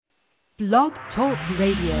Blog Talk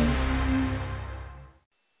Radio.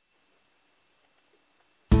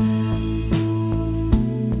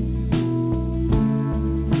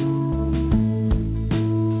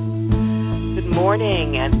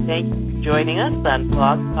 Morning, and thank you for joining us on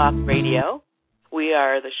Blog Talk Radio. We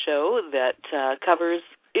are the show that covers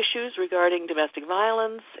issues regarding domestic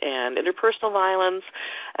violence and interpersonal violence,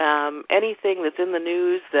 anything that's in the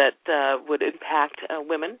news that would impact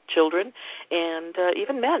women, children, and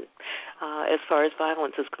even men as far as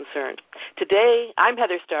violence is concerned. Today, I'm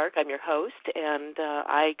Heather Stark. I'm your host, and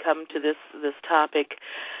I come to this topic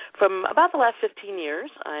from about the last 15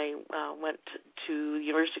 years. I went to the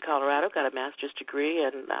University of Colorado, got a master's degree,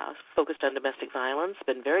 and focused on domestic violence,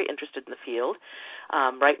 been very interested in the field.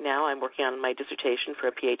 Right now I'm working on my dissertation for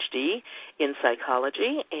a PhD in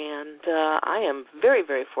psychology, and I am very,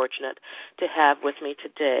 very fortunate to have with me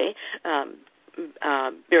today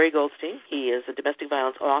Barry Goldstein. He is a domestic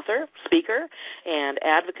violence author, speaker, and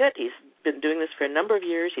advocate. He's been doing this for a number of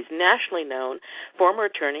years. He's nationally known, former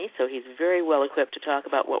attorney, so he's very well equipped to talk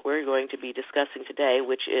about what we're going to be discussing today,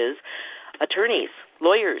 which is attorneys,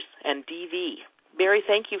 lawyers, and DV. Barry,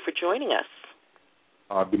 thank you for joining us.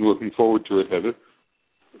 I've been looking forward to it, Heather.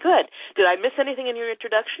 Good. Did I miss anything in your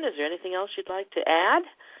introduction? Is there anything else you'd like to add?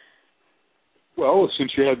 Well,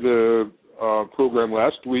 since you had the program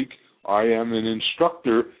last week, I am an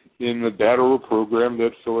instructor in the Batterer program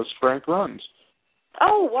that Phyllis Frank runs.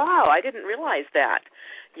 Oh, wow. I didn't realize that.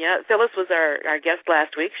 Yeah, Phyllis was our guest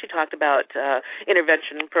last week. She talked about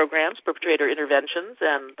intervention programs, perpetrator interventions,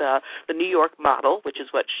 and the New York model, which is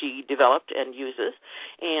what she developed and uses,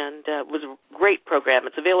 and it was a great program.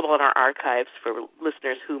 It's available in our archives for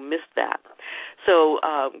listeners who missed that. So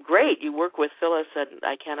great, you work with Phyllis, and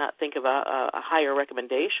I cannot think of a higher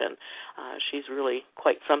recommendation. She's really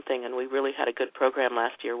quite something, and we really had a good program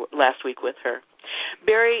last week with her.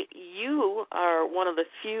 Barry, you are one of the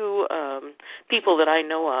few people that I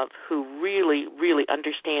know of who really, really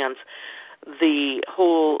understands the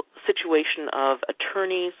whole situation of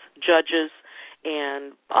attorneys, judges,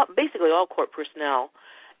 and basically all court personnel,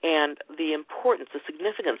 and the importance, the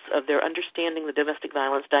significance of their understanding the domestic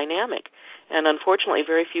violence dynamic. And unfortunately,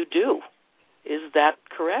 very few do. Is that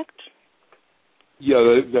correct?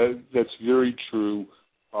 Yeah, that's very true.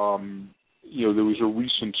 There was a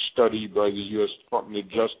recent study by the U.S. Department of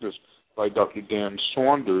Justice by Dr. Dan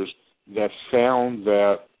Saunders that found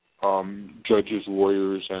that judges,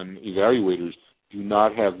 lawyers, and evaluators do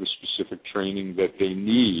not have the specific training that they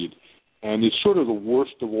need. And it's sort of the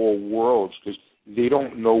worst of all worlds because they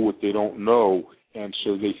don't know what they don't know, and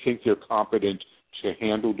so they think they're competent to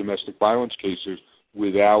handle domestic violence cases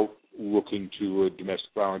without looking to a domestic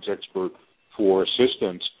violence expert for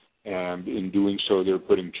assistance. And in doing so, they're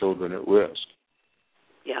putting children at risk.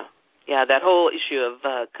 Yeah, that whole issue of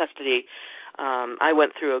custody. I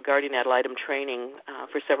went through a guardian ad litem training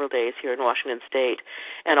for several days here in Washington State,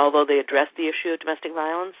 and although they addressed the issue of domestic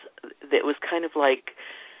violence, it was kind of like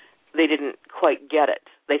they didn't quite get it.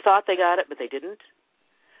 They thought they got it, but they didn't.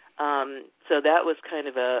 So that was kind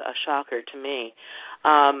of a shocker to me.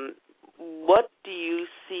 What do you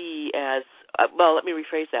see as, well, let me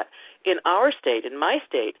rephrase that. In our state, in my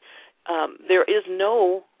state, there is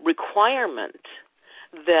no requirement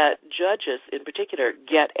that judges in particular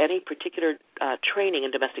get any particular training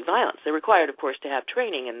in domestic violence. They're required, of course, to have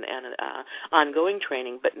training and ongoing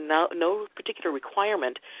training, but no particular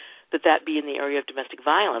requirement that be in the area of domestic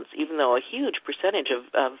violence, even though a huge percentage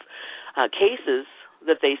of cases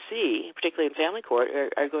that they see, particularly in family court,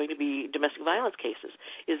 are going to be domestic violence cases.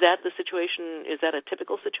 Is that the situation? Is that a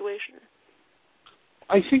typical situation?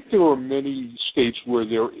 I think there are many states where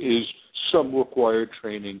there is some required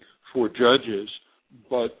training for judges,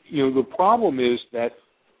 but the problem is that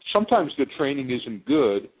sometimes the training isn't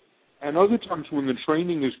good, and other times when the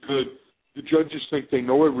training is good, the judges think they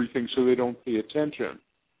know everything, so they don't pay attention.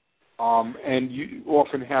 And you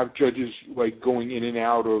often have judges like going in and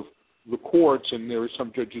out of the courts, and there are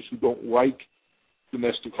some judges who don't like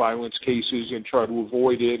domestic violence cases and try to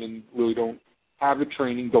avoid it and really don't have the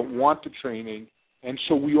training, don't want the training. And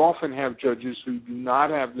so we often have judges who do not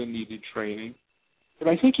have the needed training. But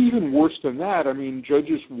I think even worse than that,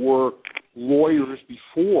 judges were lawyers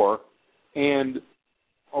before, and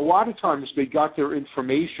a lot of times they got their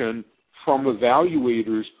information from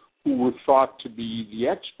evaluators who were thought to be the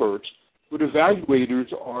experts, but evaluators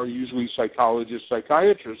are usually psychologists,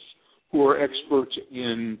 psychiatrists, who are experts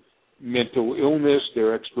in mental illness,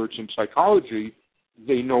 they're experts in psychology.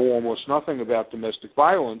 They know almost nothing about domestic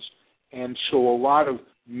violence, and so a lot of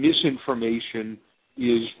misinformation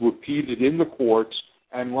is repeated in the courts,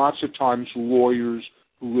 and lots of times lawyers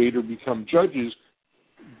who later become judges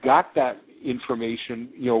got that information,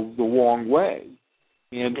 the wrong way.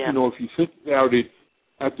 And, if you think about it,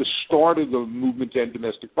 at the start of the movement to end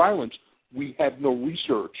domestic violence, we had no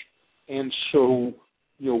research. And so,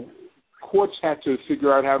 courts had to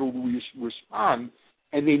figure out how to respond,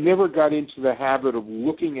 and they never got into the habit of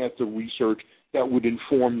looking at the research that would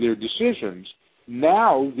inform their decisions.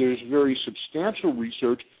 Now there's very substantial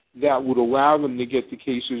research that would allow them to get the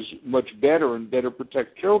cases much better and better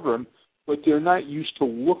protect children, but they're not used to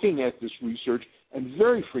looking at this research, and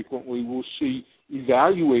very frequently we'll see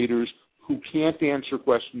evaluators who can't answer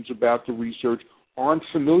questions about the research, aren't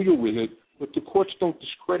familiar with it, but the courts don't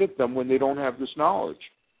discredit them when they don't have this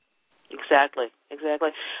knowledge. Exactly.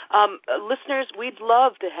 Listeners, we'd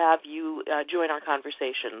love to have you join our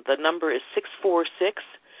conversation. The number is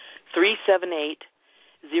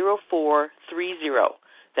 646-378-0430.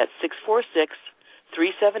 That's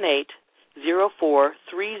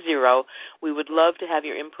 646-378-0430. We would love to have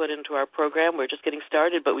your input into our program. We're just getting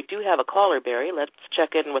started, but we do have a caller, Barry. Let's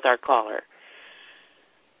check in with our caller.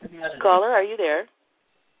 Caller, are you there?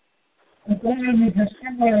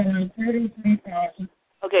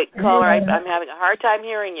 Okay, caller, I'm having a hard time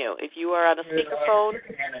hearing you. If you are on a speakerphone,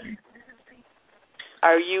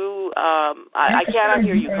 are you, I cannot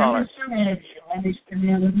hear you, caller.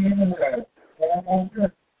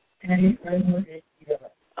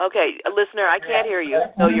 Okay, listener, I can't hear you,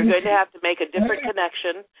 so you're going to have to make a different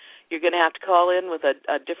connection. You're going to have to call in with a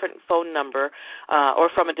different phone number or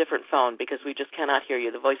from a different phone because we just cannot hear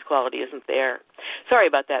you. The voice quality isn't there. Sorry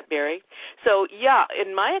about that, Barry. So,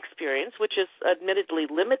 in my experience, which is admittedly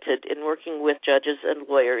limited in working with judges and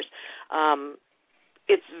lawyers,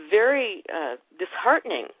 it's very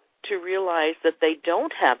disheartening to realize that they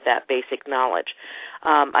don't have that basic knowledge.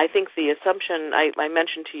 I think the assumption, I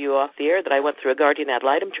mentioned to you off the air that I went through a guardian ad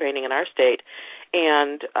litem training in our state,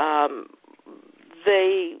 and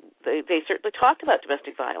they certainly talked about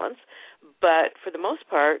domestic violence, but for the most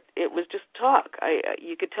part, it was just talk.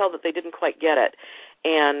 You could tell that they didn't quite get it.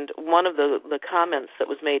 And one of the comments that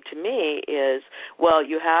was made to me is, well,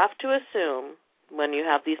 you have to assume when you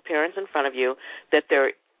have these parents in front of you that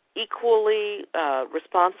they're equally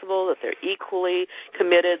responsible, that they're equally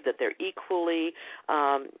committed, that they're equally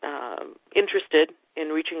interested in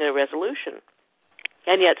reaching a resolution.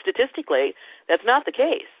 And yet, statistically, that's not the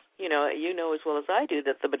case. You know as well as I do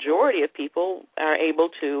that the majority of people are able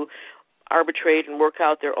to arbitrate and work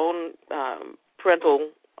out their own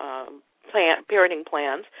parental parenting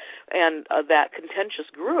plans, and that contentious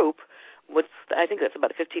group, I think that's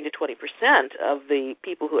about 15 to 20% of the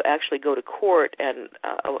people who actually go to court and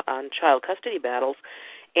on child custody battles,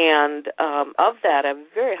 and of that, a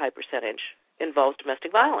very high percentage involves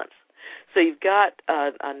domestic violence. So you've got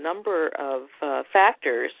a number of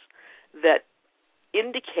factors that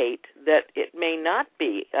indicate that it may not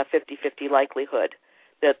be a 50-50 likelihood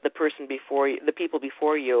that the people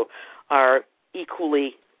before you are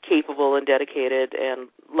equally capable and dedicated and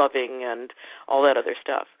loving and all that other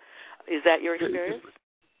stuff. Is that your experience?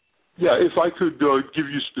 Yeah, if I could give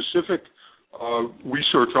you specific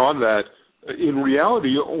research on that, in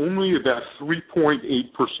reality, only about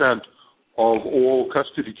 3.8% of all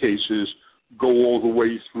custody cases go all the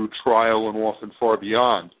way through trial and often far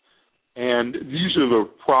beyond. And these are the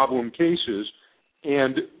problem cases.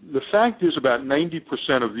 And the fact is about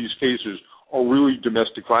 90% of these cases are really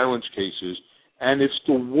domestic violence cases. And it's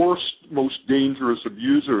the worst, most dangerous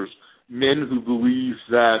abusers, men who believe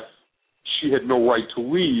that she had no right to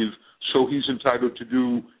leave, so he's entitled to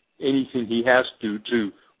do anything he has to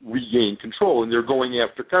regain control. And they're going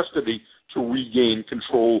after custody to regain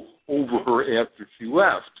control over her after she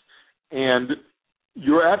left. And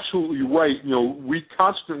you're absolutely right. We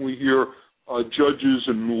constantly hear judges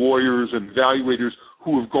and lawyers and evaluators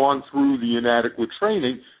who have gone through the inadequate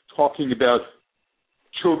training talking about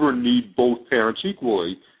children need both parents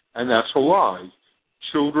equally, and that's a lie.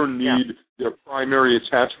 Children need their primary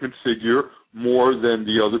attachment figure more than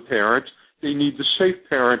the other parent. They need the safe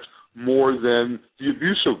parent more than the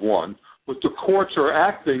abusive one. But the courts are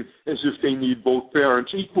acting as if they need both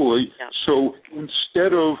parents equally. Yeah. So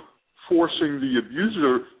instead of forcing the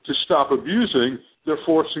abuser to stop abusing, they're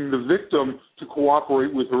forcing the victim to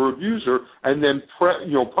cooperate with her abuser and then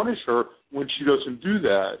punish her when she doesn't do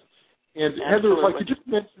that. And absolutely. Heather, if I could just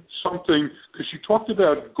mention something, because you talked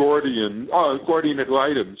about guardian ad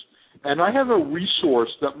litems, and I have a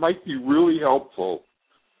resource that might be really helpful.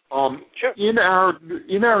 Sure. In our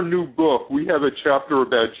new book, we have a chapter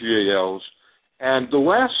about GALs, and the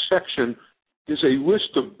last section is a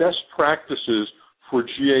list of best practices for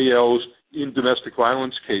GALs in domestic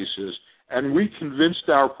violence cases, and we convinced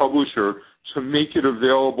our publisher to make it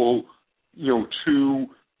available, to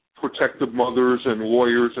protective mothers and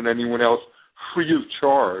lawyers and anyone else free of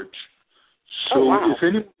charge. So wow.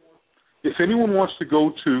 if anyone wants to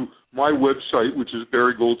go to my website, which is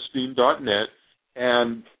barrygoldstein.net,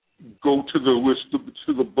 and go to the list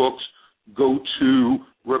to the books, go to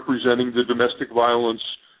representing the domestic violence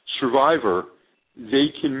survivor, they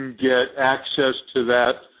can get access to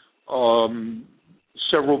that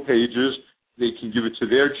several pages. They can give it to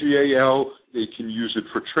their GAL. They can use it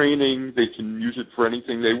for training. They can use it for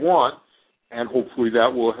anything they want, and hopefully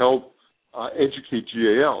that will help educate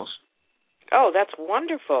GALs. Oh, that's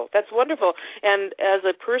wonderful. That's wonderful. And as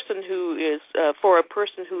a person who is, for a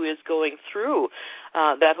person who is going through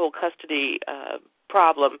that whole custody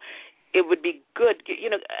problem, it would be good. You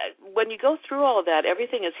know, when you go through all of that,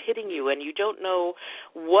 everything is hitting you, and you don't know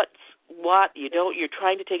what's what. You're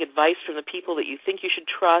trying to take advice from the people that you think you should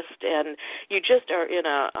trust, and you just are in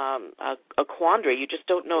a quandary. You just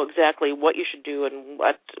don't know exactly what you should do and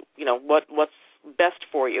what's best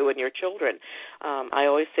for you and your children. I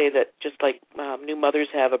always say that just like new mothers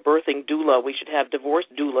have a birthing doula, we should have divorce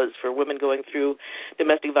doulas for women going through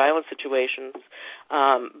domestic violence situations.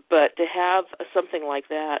 But to have something like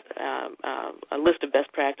that, a list of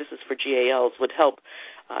best practices for GALs would help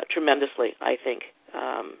tremendously, I think,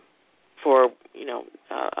 for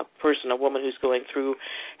a woman who's going through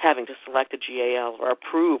having to select a GAL or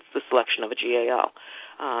approve the selection of a GAL.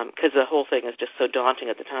 Because the whole thing is just so daunting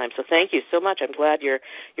at the time. So thank you so much. I'm glad your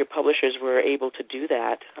publishers were able to do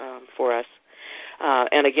that for us.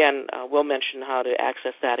 And again, we'll mention how to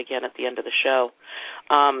access that again at the end of the show.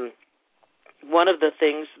 One of the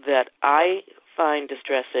things that I find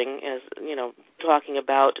distressing is, talking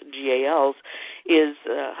about GALs is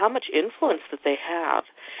how much influence that they have.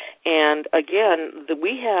 And again,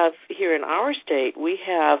 we have here in our state, we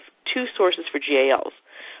have two sources for GALs.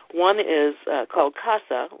 One is called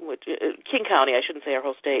CASA, which King County, I shouldn't say our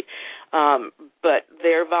whole state, but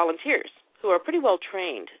they're volunteers who are pretty well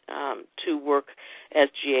trained to work as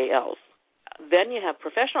GALs. Then you have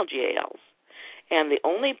professional GALs, and the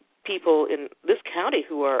only people in this county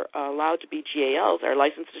who are allowed to be GALs are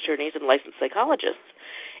licensed attorneys and licensed psychologists.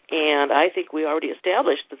 And I think we already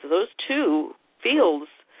established that those two fields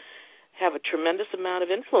have a tremendous amount of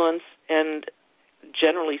influence and,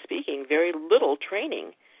 generally speaking, very little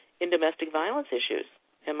training in domestic violence issues.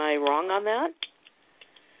 Am I wrong on that?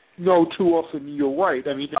 No, too often you're right.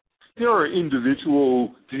 I mean, there are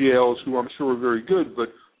individual GALs who I'm sure are very good, but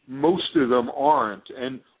most of them aren't.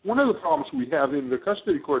 And one of the problems we have in the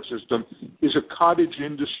custody court system is a cottage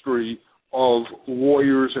industry of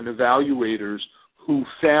lawyers and evaluators who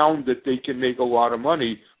found that they can make a lot of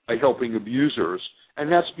money by helping abusers.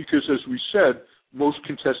 And that's because, as we said, most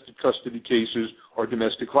contested custody cases are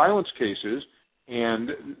domestic violence cases, and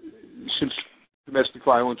since domestic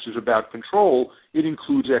violence is about control, it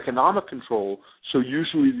includes economic control. So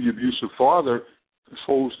usually the abusive father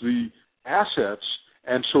controls the assets,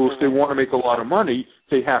 and so if they want to make a lot of money,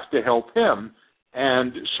 they have to help him.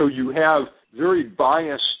 And so you have very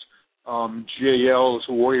biased GALs,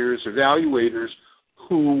 lawyers, evaluators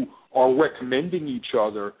who are recommending each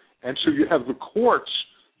other. And so you have the courts,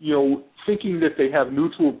 thinking that they have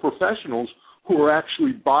neutral professionals who are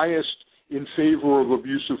actually biased in favor of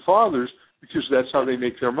abusive fathers because that's how they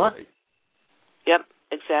make their money. Yep,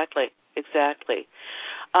 exactly.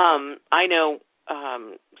 I know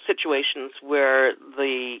situations where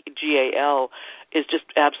the GAL is just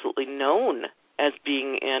absolutely known as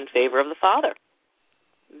being in favor of the father.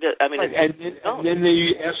 And then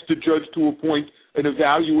they ask the judge to appoint an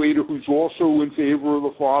evaluator who's also in favor of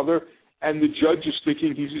the father, and the judge is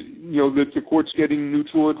thinking that the court's getting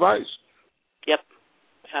neutral advice. Yep.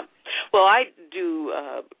 Well, I do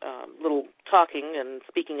little talking and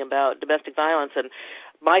speaking about domestic violence, and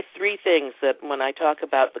my three things that when I talk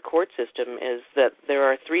about the court system is that there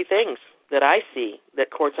are three things that I see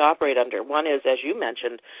that courts operate under. One is, as you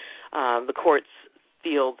mentioned, the courts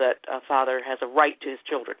feel that a father has a right to his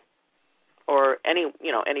children, or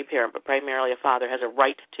any parent, but primarily a father has a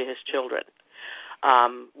right to his children,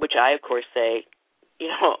 which I, of course, say,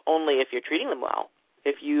 only if you're treating them well.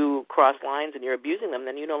 If you cross lines and you're abusing them,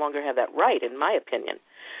 then you no longer have that right, in my opinion.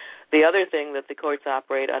 The other thing that the courts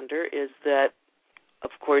operate under is that, of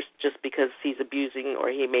course, just because he's abusing or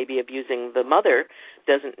he may be abusing the mother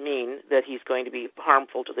doesn't mean that he's going to be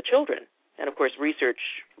harmful to the children. And, of course, research,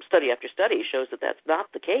 study after study, shows that that's not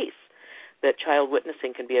the case, that child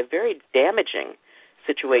witnessing can be a very damaging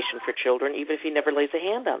situation for children, even if he never lays a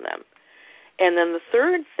hand on them. And then the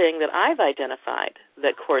third thing that I've identified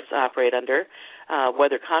that courts operate under,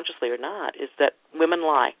 whether consciously or not, is that women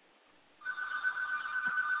lie.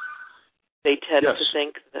 They tend to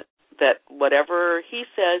think that whatever he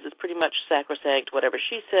says is pretty much sacrosanct. Whatever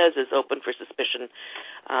she says is open for suspicion.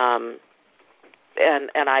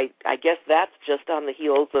 And I guess that's just on the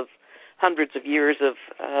heels of hundreds of years of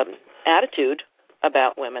attitude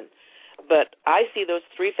about women. But I see those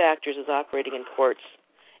three factors as operating in courts,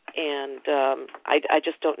 and I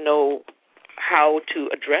just don't know how to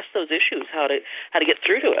address those issues, how to get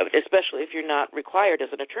through to it, especially if you're not required as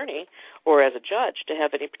an attorney or as a judge to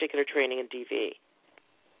have any particular training in DV.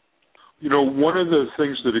 You know, one of the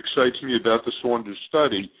things that excites me about the Saunders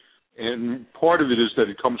study, and part of it is that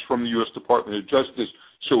it comes from the U.S. Department of Justice,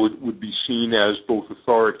 so it would be seen as both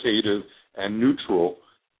authoritative and neutral.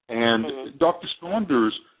 And Dr.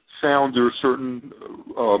 Saunders found there are certain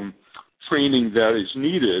training that is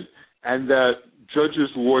needed, and that judges,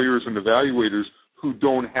 lawyers, and evaluators who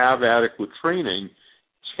don't have adequate training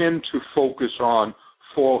tend to focus on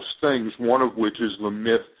false things, one of which is the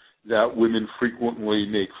myth that women frequently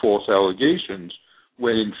make false allegations,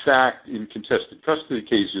 when in fact in contested custody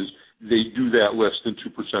cases they do that less than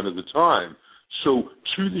 2% of the time. So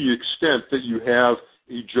to the extent that you have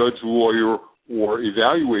a judge, lawyer, or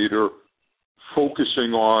evaluator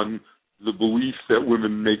focusing on the belief that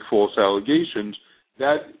women make false allegations,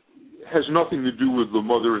 that has nothing to do with the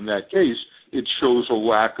mother in that case. It shows a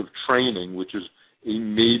lack of training, which is a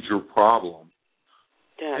major problem.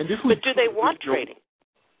 Yeah. But do they want training?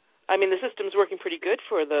 I mean, the system's working pretty good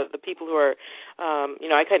for the people who are,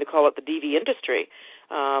 I kind of call it the DV industry.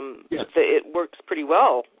 Yes. It works pretty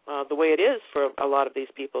well the way it is for a lot of these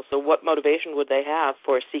people. So what motivation would they have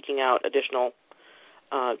for seeking out additional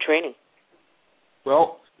training?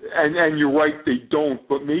 Well, and you're right, they don't,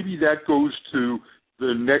 but maybe that goes to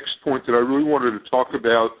the next point that I really wanted to talk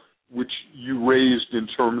about, which you raised in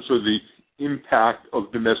terms of the impact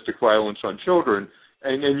of domestic violence on children.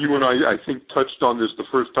 And you and I think, touched on this the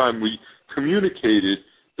first time we communicated,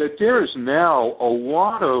 that there is now a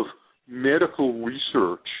lot of medical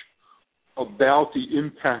research about the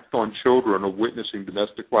impact on children of witnessing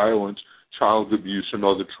domestic violence, child abuse, and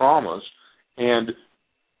other traumas. And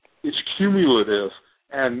it's cumulative,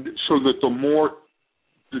 and so that the more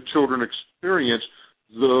the children experience,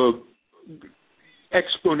 the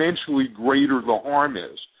exponentially greater the harm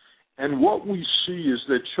is. And what we see is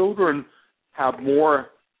that children have more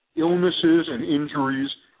illnesses and injuries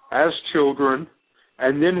as children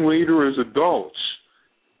and then later as adults.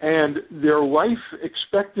 And their life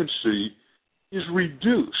expectancy is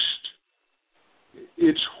reduced.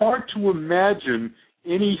 It's hard to imagine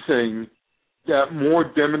anything that more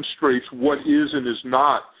demonstrates what is and is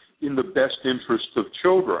not in the best interest of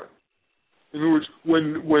children. In other words,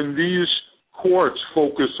 when these courts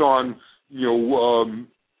focus on,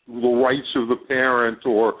 the rights of the parent,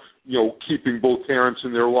 or, keeping both parents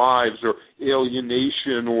in their lives, or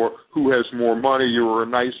alienation, or who has more money, or a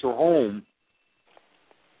nicer home,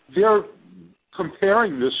 they're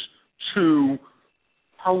comparing this to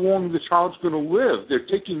how long the child's going to live. They're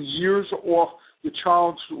taking years off the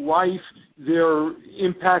child's life. They're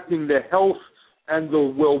impacting the health and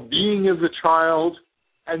the well-being of the child,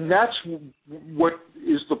 and that's what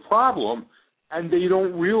is the problem. And they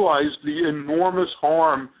don't realize the enormous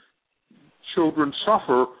harm children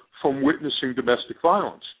suffer from witnessing domestic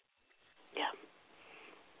violence.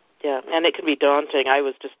 Yeah, and it can be daunting. I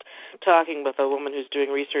was just talking with a woman who's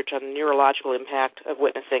doing research on the neurological impact of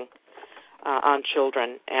witnessing on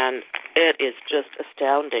children, and it is just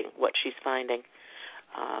astounding what she's finding.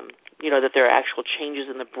 That there are actual changes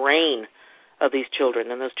in the brain of these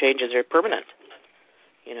children, and those changes are permanent.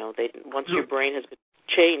 Once your brain has been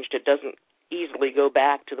changed, it doesn't easily go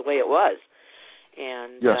back to the way it was.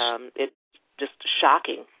 And yes. It's just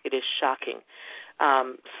shocking. It is shocking.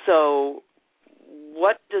 So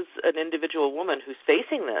what does an individual woman who's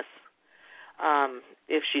facing this,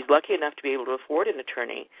 if she's lucky enough to be able to afford an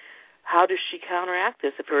attorney, how does she counteract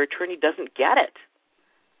this if her attorney doesn't get it?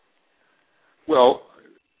 Well,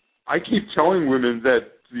 I keep telling women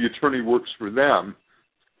that the attorney works for them,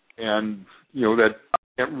 and, that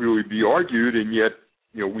can't really be argued, and yet,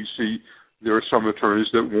 we see there are some attorneys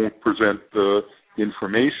that won't present the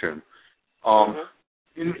information.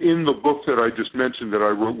 In the book that I just mentioned that I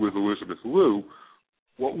wrote with Elizabeth Liu,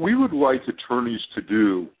 what we would like attorneys to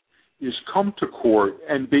do is come to court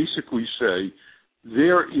and basically say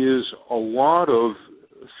there is a lot of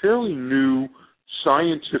fairly new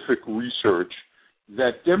scientific research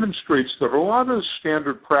that demonstrates that a lot of the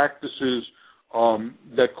standard practices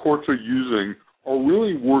that courts are using are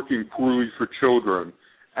really working poorly for children.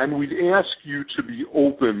 And we'd ask you to be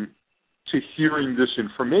open to hearing this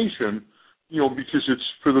information, because it's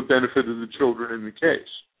for the benefit of the children in the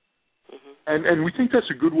case. And we think that's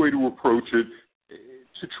a good way to approach it,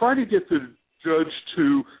 to try to get the judge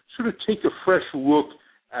to sort of take a fresh look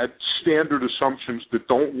at standard assumptions that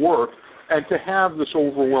don't work, and to have this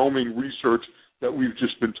overwhelming research that we've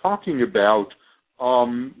just been talking about,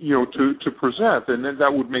 to present, and then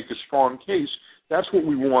that would make a strong case. That's what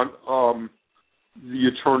we want the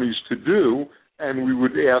attorneys to do, and we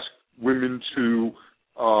would ask women to,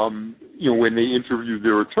 when they interview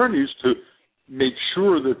their attorneys, to make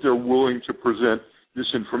sure that they're willing to present this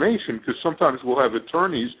information, because sometimes we'll have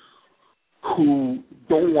attorneys who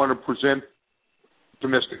don't want to present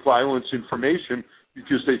domestic violence information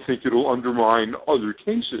because they think it'll undermine other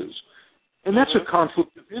cases. And that's a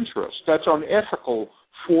conflict of interest. That's unethical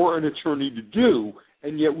for an attorney to do,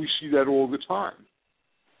 and yet we see that all the time.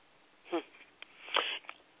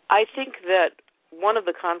 I think that one of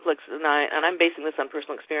the conflicts, and I'm basing this on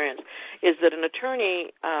personal experience, is that an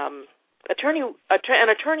attorney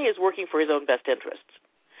is working for his own best interests.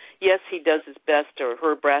 Yes, he does his best or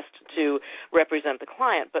her best to represent the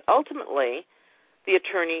client, but ultimately the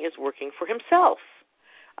attorney is working for himself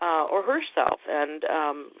or herself, and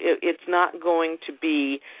it's not going to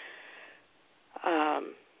be, I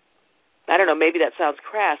don't know, maybe that sounds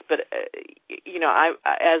crass, but,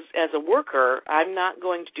 as a worker, I'm not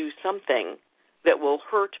going to do something that will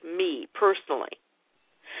hurt me personally.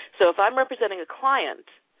 So if I'm representing a client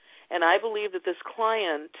and I believe that this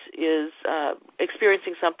client is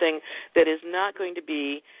experiencing something that is not going to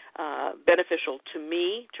be beneficial to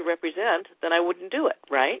me to represent, then I wouldn't do it,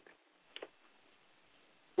 right?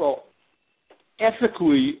 Well,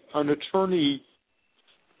 ethically, an attorney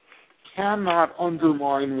cannot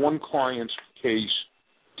undermine one client's case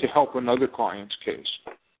to help another client's case,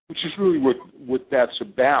 which is really what that's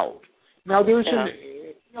about. Now, there's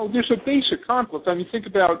a basic conflict. I mean, think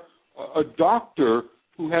about a doctor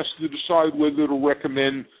who has to decide whether to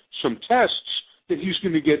recommend some tests that he's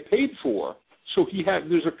going to get paid for. So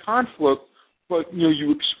there's a conflict, but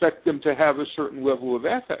you expect them to have a certain level of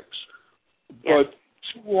ethics. Yeah. But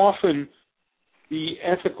too often, the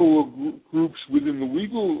ethical groups within the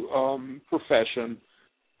legal profession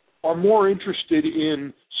are more interested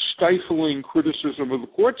in stifling criticism of the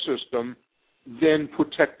court system than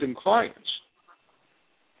protecting clients.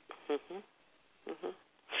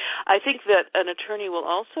 I think that an attorney will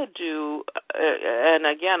also do, and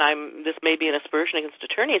again, this may be an aspersion against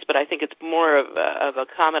attorneys, but I think it's more of a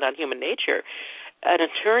comment on human nature. An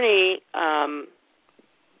attorney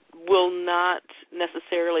will not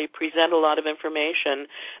necessarily present a lot of information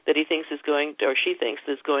that he thinks is going to, or she thinks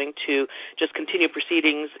is going to just continue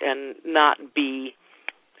proceedings and not be,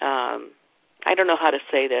 I don't know how to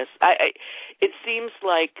say this. It seems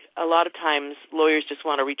like a lot of times lawyers just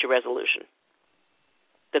want to reach a resolution.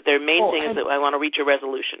 That their main thing is that I want to reach a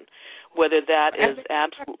resolution. Whether that is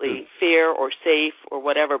absolutely fair or safe or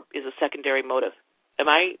whatever is a secondary motive. Am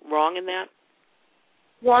I wrong in that?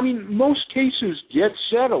 Well, I mean, most cases get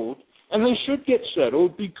settled, and they should get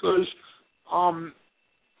settled because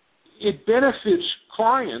it benefits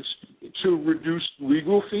clients to reduce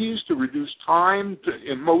legal fees, to reduce time, to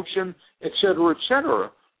emotion, et cetera, et cetera.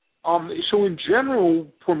 So in general,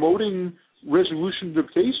 promoting resolution of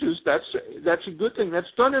cases, that's a good thing. That's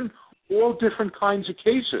done in all different kinds of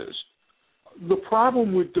cases. The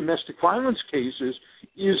problem with domestic violence cases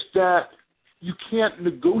is that you can't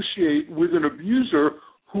negotiate with an abuser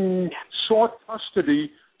who sought custody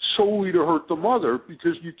solely to hurt the mother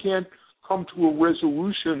because you can't come to a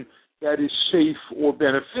resolution that is safe or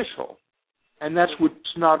beneficial. And that's what's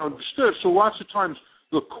not understood. So lots of times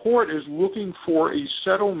the court is looking for a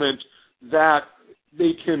settlement that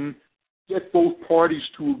they can get both parties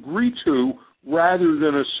to agree to rather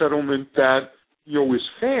than a settlement that, is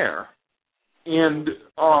fair. And,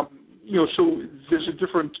 so there's a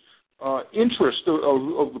different interest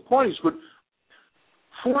of the parties. But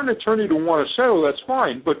for an attorney to want to settle, that's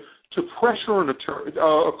fine. But to pressure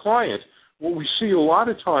a client, what we see a lot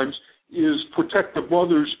of times is protective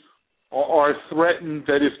mothers are threatened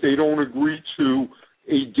that if they don't agree to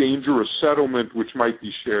a dangerous settlement, which might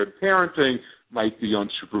be shared parenting, might be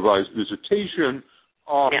unsupervised visitation,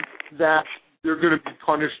 that they're going to be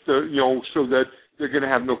punished, so that they're going to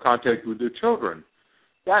have no contact with their children.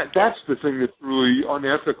 That's the thing that's really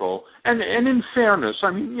unethical. And in fairness,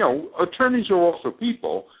 I mean, attorneys are also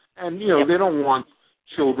people, and, they don't want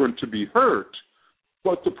children to be hurt.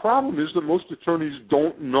 But the problem is that most attorneys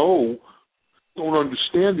don't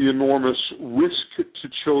understand the enormous risk to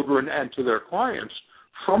children and to their clients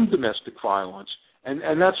from domestic violence.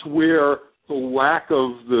 And that's where the lack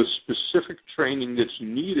of the specific training that's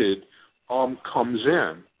needed comes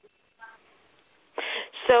in.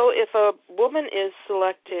 So if a woman is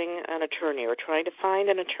selecting an attorney or trying to find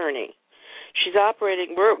an attorney, she's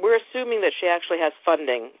operating. We're assuming that she actually has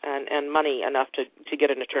funding and money enough to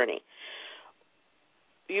get an attorney.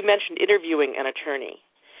 You mentioned interviewing an attorney.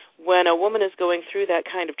 When a woman is going through that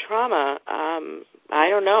kind of trauma, I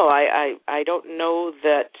don't know. I don't know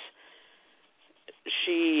that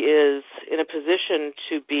she is in a position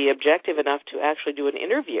to be objective enough to actually do an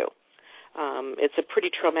interview. It's a pretty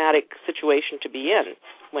traumatic situation to be in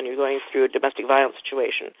when you're going through a domestic violence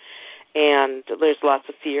situation. And there's lots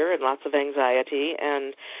of fear and lots of anxiety.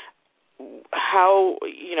 And how,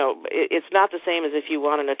 it's not the same as if you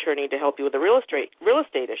want an attorney to help you with a real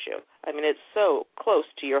estate issue. I mean, it's so close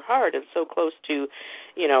to your heart and so close to,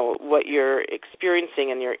 what you're experiencing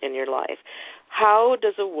in your life. How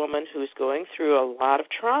does a woman who's going through a lot of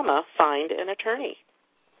trauma find an attorney?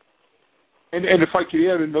 And if I could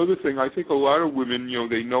add another thing, I think a lot of women,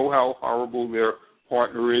 they know how horrible their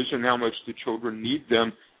partner is and how much the children need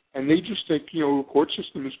them, and they just think, the court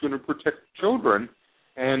system is going to protect children,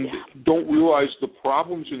 and don't realize the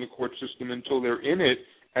problems in the court system until they're in it,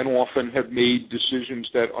 and often have made decisions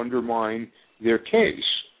that undermine their case.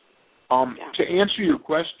 To answer your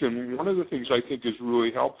question, one of the things I think is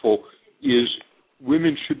really helpful is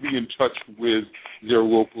women should be in touch with their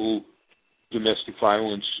local domestic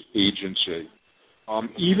violence agency.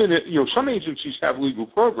 Even if, some agencies have legal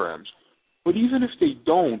programs, but even if they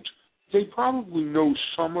don't, they probably know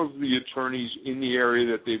some of the attorneys in the area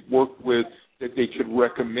that they've worked with that they could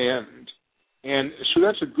recommend. And so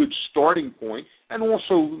that's a good starting point. And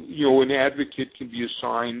also, an advocate can be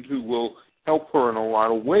assigned who will help her in a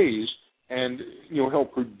lot of ways and,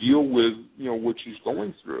 help her deal with, what she's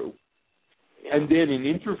going through. Yeah. And then in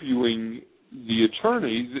interviewing the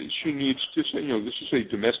attorney, she needs to say, this is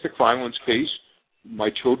a domestic violence case. My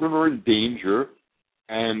children are in danger.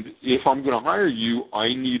 And if I'm going to hire you, I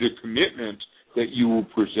need a commitment that you will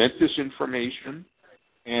present this information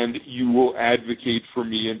and you will advocate for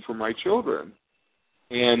me and for my children.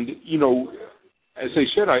 And, as I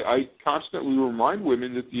said, I constantly remind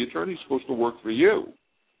women that the attorney is supposed to work for you,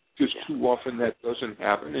 because too often that doesn't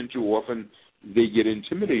happen, and too often they get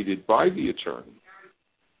intimidated by the attorney.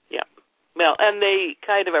 Yeah. Well, and they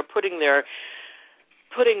kind of are putting their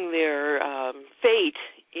fate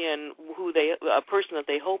in a person that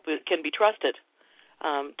they hope can be trusted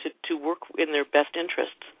to work in their best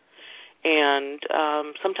interests. And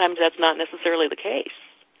sometimes that's not necessarily the case,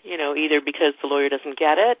 either because the lawyer doesn't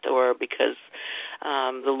get it or because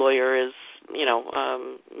the lawyer is,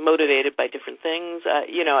 motivated by different things.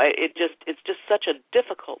 It's just such a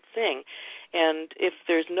difficult thing. And if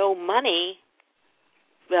there's no money,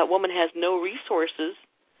 that woman has no resources,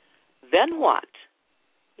 then what?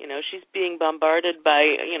 She's being bombarded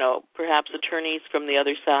by, perhaps attorneys from the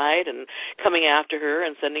other side and coming after her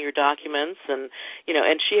and sending her documents, and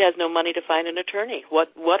she has no money to find an attorney.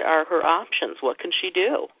 What are her options? What can she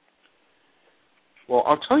do? Well,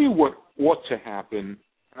 I'll tell you what ought to happen.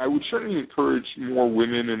 I would certainly encourage more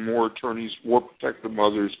women and more attorneys, more protective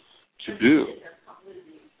mothers to do.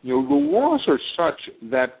 The laws are such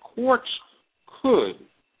that courts could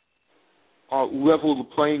level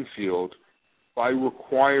the playing field by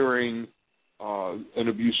requiring an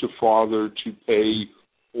abusive father to pay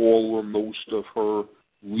all or most of her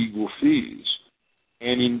legal fees.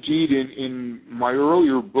 And indeed, in my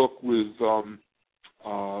earlier book with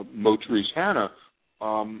Motores Hannah,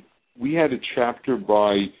 we had a chapter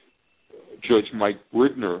by Judge Mike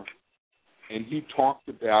Bridner, and he talked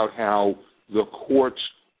about how the courts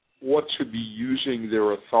ought to be using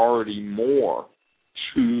their authority more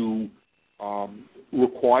to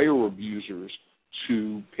require abusers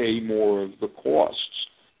to pay more of the costs,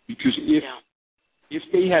 because if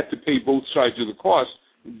they had to pay both sides of the cost,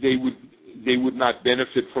 they would not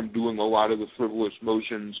benefit from doing a lot of the frivolous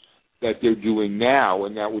motions that they're doing now,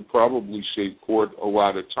 and that would probably save court a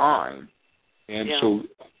lot of time. And so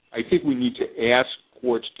I think we need to ask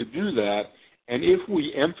courts to do that, and if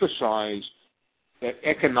we emphasize that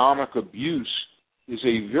economic abuse is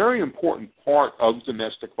a very important part of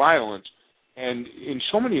domestic violence, and in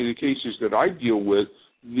so many of the cases that I deal with,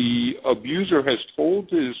 the abuser has told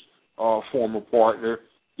his former partner,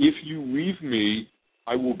 if you leave me,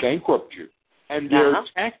 I will bankrupt you. And their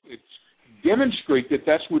tactics demonstrate that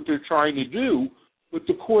that's what they're trying to do, but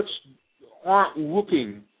the courts aren't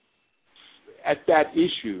looking at that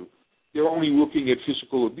issue. They're only looking at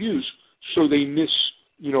physical abuse, so they miss,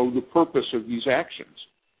 the purpose of these actions.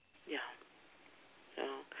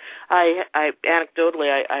 Anecdotally,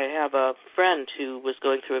 I have a friend who was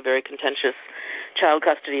going through a very contentious child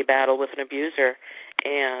custody battle with an abuser,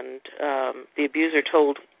 and the abuser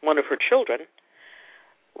told one of her children,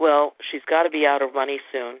 well, she's got to be out of money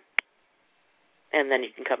soon, and then you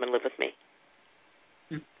can come and live with me.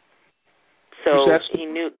 So he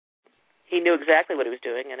knew exactly what he was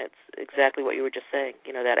doing, and it's exactly what you were just saying.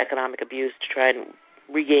 That economic abuse to try and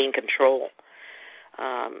regain control.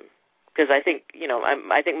 Because I think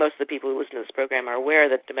most of the people who listen to this program are aware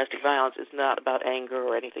that domestic violence is not about anger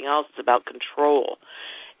or anything else. It's about control.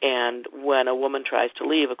 And when a woman tries to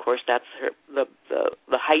leave, of course, that's the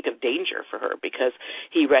height of danger for her, because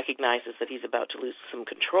he recognizes that he's about to lose some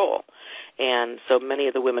control. And so many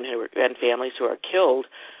of the women and families who are killed,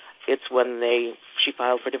 it's when she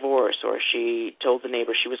filed for divorce, or she told the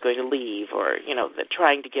neighbor she was going to leave, or that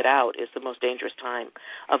trying to get out is the most dangerous time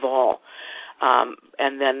of all.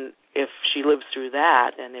 And then if she lives through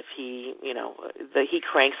that, and if he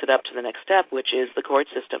cranks it up to the next step, which is the court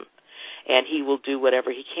system. And he will do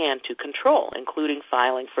whatever he can to control, including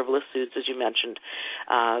filing frivolous suits, as you mentioned,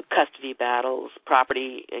 custody battles,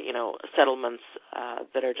 property, settlements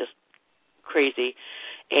that are just crazy.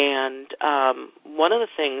 And one of the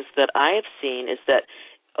things that I have seen is that,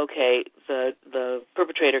 okay, the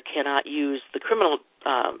perpetrator cannot use the criminal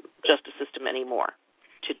justice system anymore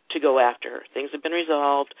to go after her. Things have been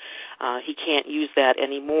resolved. He can't use that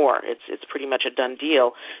anymore. It's pretty much a done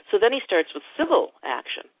deal. So then he starts with civil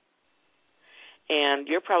action. And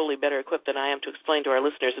you're probably better equipped than I am to explain to our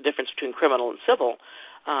listeners the difference between criminal and civil.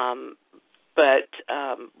 But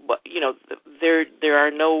there are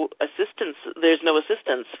no assistance. There's no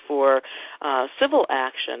assistance for civil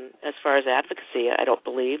action as far as advocacy, I don't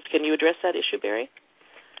believe. Can you address that issue, Barry?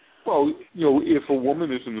 Well, if a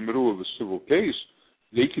woman is in the middle of a civil case,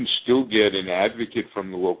 they can still get an advocate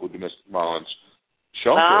from the local domestic violence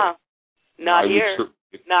shelter. Not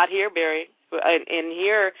here, Barry. In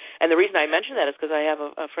here, and the reason I mention that is because I have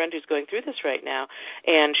a friend who's going through this right now,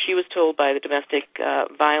 and she was told by the domestic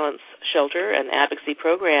violence shelter and advocacy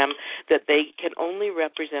program that they can only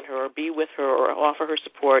represent her or be with her or offer her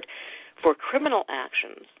support for criminal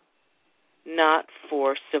actions, not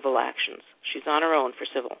for civil actions. She's on her own for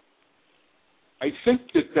civil. I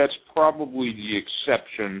think that's probably the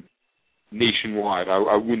exception nationwide.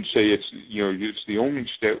 I wouldn't say it's the only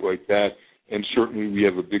state like that. And certainly we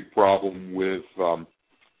have a big problem with,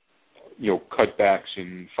 cutbacks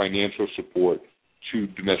in financial support to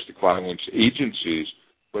domestic violence agencies.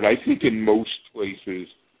 But I think in most places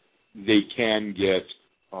they can get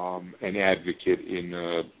an advocate in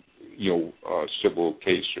a civil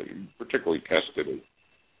case, particularly custody.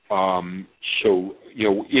 So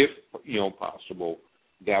if possible,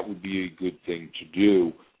 that would be a good thing to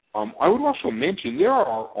do. I would also mention there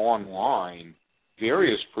are online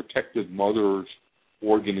various protective mothers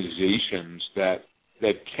organizations that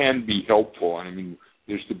can be helpful. I mean,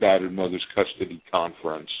 there's the Battered Mothers Custody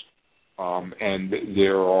Conference, and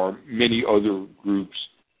there are many other groups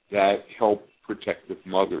that help protective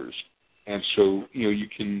mothers. And so, you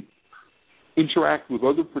can interact with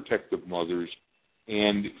other protective mothers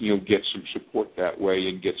and, get some support that way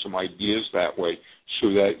and get some ideas that way so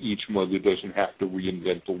that each mother doesn't have to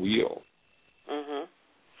reinvent the wheel. Mm-hmm.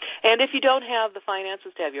 And if you don't have the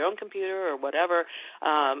finances to have your own computer or whatever,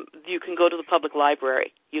 you can go to the public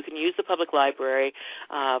library. You can use the public library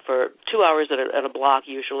for 2 hours at a block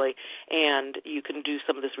usually, and you can do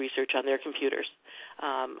some of this research on their computers.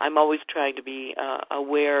 I'm always trying to be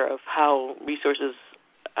aware of how resources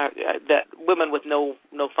that women with no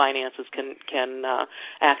finances can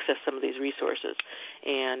access some of these resources.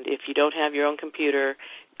 And if you don't have your own computer,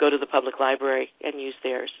 go to the public library and use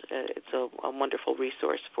theirs. It's a wonderful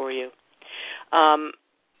resource for you.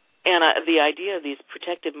 And the idea of these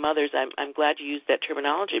protective mothers, I'm glad you used that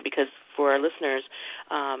terminology, because for our listeners,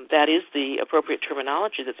 that is the appropriate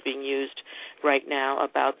terminology that's being used right now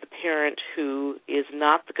about the parent who is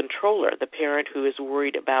not the controller, the parent who is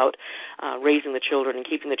worried about raising the children and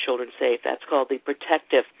keeping the children safe. That's called the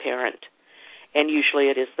protective parent, and usually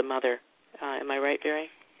it is the mother. Am I right, Barry?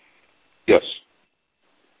 Yes.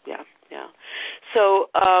 Yeah. So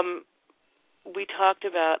we talked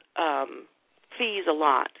about fees a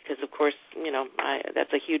lot because, of course,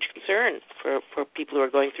 that's a huge concern for people who are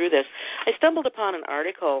going through this. I stumbled upon an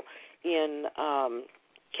article in,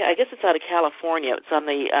 I guess it's out of California. It's on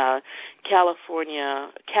the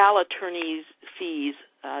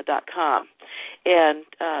CalAttorneysFees.com. And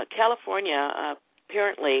California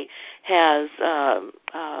apparently has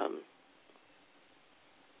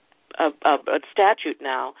a statute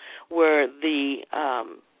now where the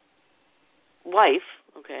wife,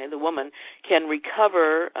 the woman, can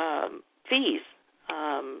recover fees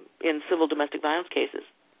in civil domestic violence cases.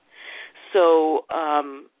 So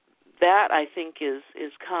that, I think, is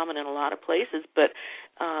common in a lot of places, but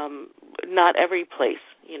not every place,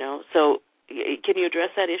 So can you address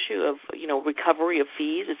that issue of, recovery of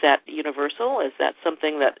fees? Is that universal? Is that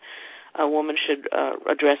something that a woman should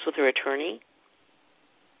address with her attorney?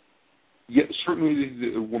 Yes,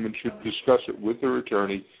 certainly the woman should discuss it with her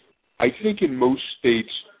attorney. I think in most states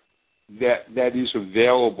that is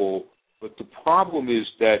available, but the problem is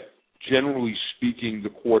that generally speaking, the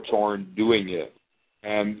courts aren't doing it,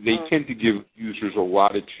 and they tend to give users a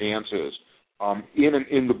lot of chances.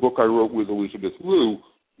 In the book I wrote with Elizabeth Liu,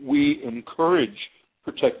 we encourage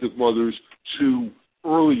protective mothers to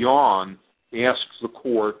early on ask the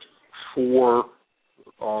court for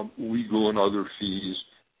legal and other fees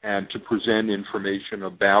and to present information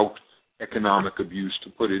about economic abuse to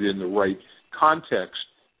put it in the right context.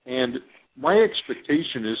 And my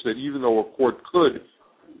expectation is that even though a court could,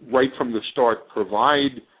 right from the start,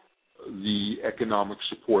 provide the economic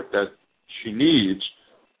support that she needs,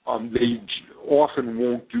 they often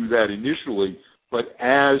won't do that initially. But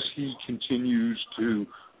as he continues to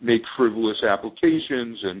make frivolous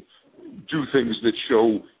applications and do things that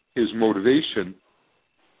show his motivation,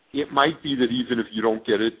 it might be that even if you don't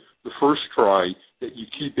get it the first try, that you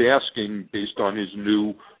keep asking based on his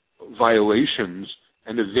new violations,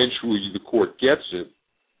 and eventually the court gets it.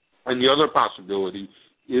 And the other possibility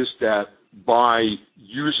is that by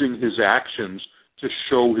using his actions to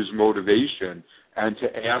show his motivation and to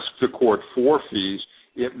ask the court for fees,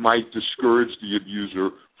 it might discourage the abuser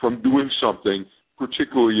from doing something,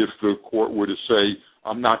 particularly if the court were to say,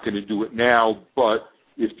 I'm not going to do it now, but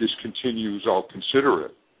if this continues, I'll consider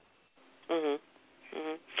it. Mm-hmm.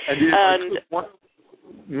 Mm-hmm.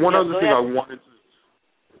 And one other thing I wanted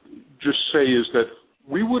to just say is that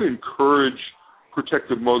we would encourage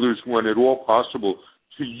protective mothers, when at all possible,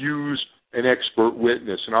 to use an expert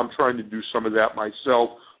witness. And I'm trying to do some of that myself,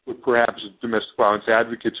 but perhaps domestic violence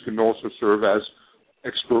advocates can also serve as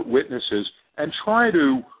expert witnesses and try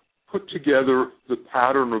to put together the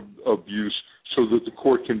pattern of abuse so that the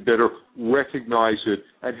court can better recognize it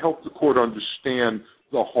and help the court understand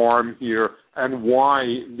the harm here and why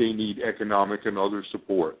they need economic and other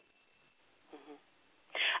support.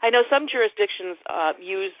 I know some jurisdictions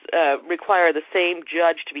require the same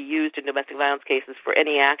judge to be used in domestic violence cases for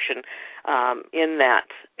any action in that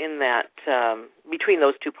between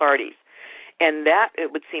those two parties, and that,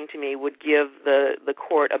 it would seem to me, would give the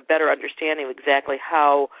court a better understanding of exactly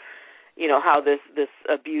how this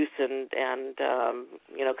abuse and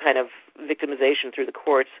kind of victimization through the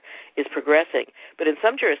courts is progressing. But in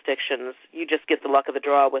some jurisdictions, you just get the luck of the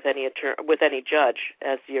draw with any judge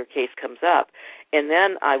as your case comes up, and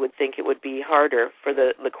then I would think it would be harder for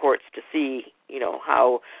the courts to see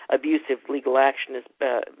how abusive legal action is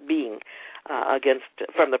being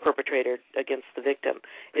from the perpetrator against the victim.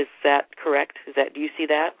 Is that correct? Do you see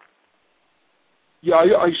that? Yeah,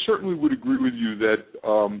 I certainly would agree with you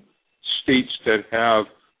that states that have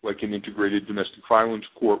like an integrated domestic violence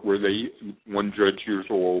court where one judge hears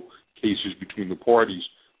all cases between the parties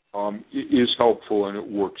is helpful and it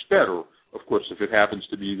works better. Of course, if it happens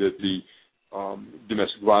to be that the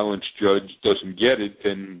domestic violence judge doesn't get it,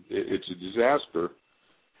 then it's a disaster.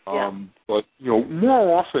 Yeah. But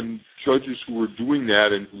more often judges who are doing that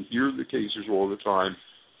and who hear the cases all the time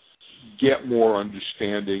get more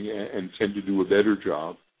understanding and tend to do a better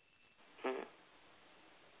job.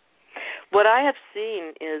 What I have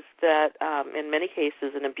seen is that in many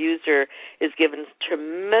cases an abuser is given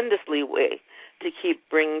tremendous leeway to keep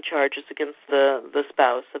bringing charges against the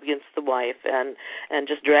spouse, against the wife, and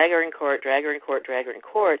just drag her in court.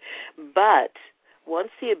 But once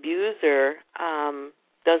the abuser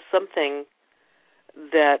does something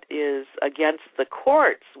that is against the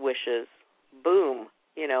court's wishes, boom,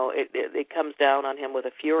 it comes down on him with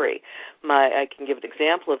a fury. I can give an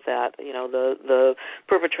example of that. The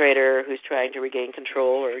perpetrator who's trying to regain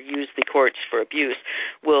control or use the courts for abuse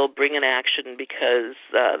will bring an action because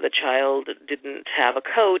the child didn't have a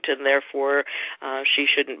coat and therefore she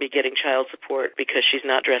shouldn't be getting child support because she's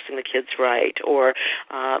not dressing the kids right, or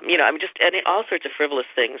all sorts of frivolous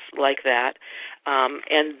things like that.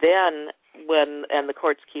 And then and the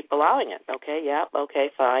courts keep allowing it. Okay,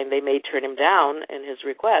 fine. They may turn him down in his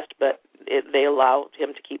request, but they allow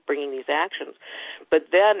him to keep bringing these actions. But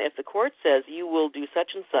then if the court says you will do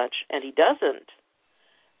such and such and he doesn't,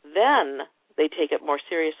 then they take it more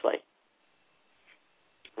seriously.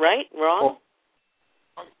 Right? Wrong?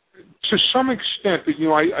 Well, to some extent, but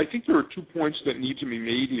I think there are 2 points that need to be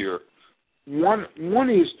made here. One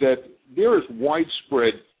is that there is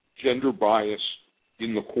widespread gender bias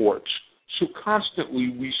in the courts. So constantly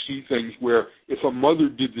we see things where if a mother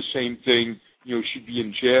did the same thing, she'd be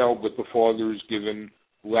in jail, but the father is given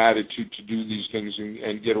latitude to do these things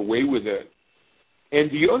and get away with it. And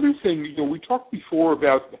the other thing, we talked before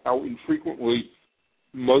about how infrequently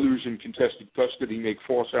mothers in contested custody make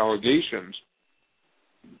false allegations,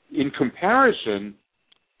 in comparison,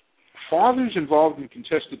 fathers involved in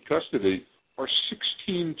contested custody are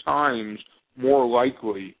 16 times more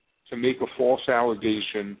likely to make a false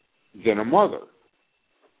allegation than a mother.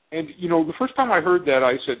 And, the first time I heard that,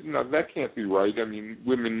 I said, no, that can't be right. I mean,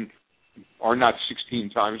 women are not 16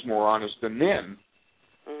 times more honest than men.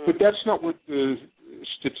 Mm-hmm. But that's not what the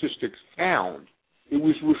statistics found. It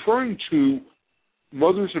was referring to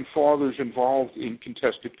mothers and fathers involved in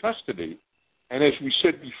contested custody. And as we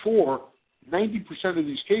said before, 90% of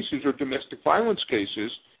these cases are domestic violence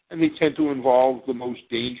cases, and they tend to involve the most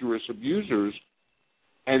dangerous abusers.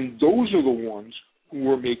 And those are the ones who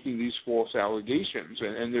are making these false allegations,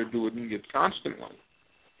 and they're doing it constantly.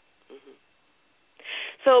 Mm-hmm.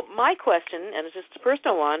 So my question, and it's just a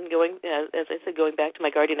personal one, as I said, going back to my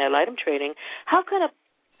guardian ad litem training, how can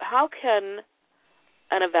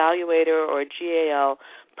an evaluator or a GAL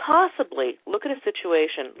possibly look at a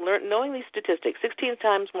situation, knowing these statistics, 16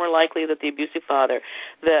 times more likely that the abusive father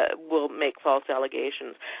that will make false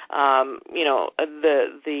allegations,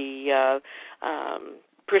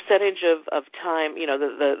 percentage of time,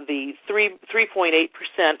 the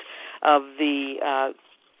 3.8% of the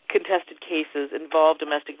contested cases involve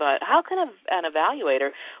domestic violence. How can an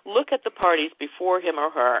evaluator look at the parties before him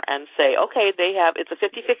or her and say, okay, it's a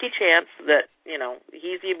 50-50 chance that,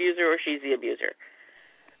 he's the abuser or she's the abuser?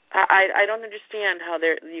 I don't understand how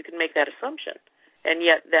you can make that assumption. And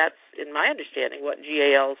yet that's, in my understanding, what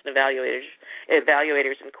GALs and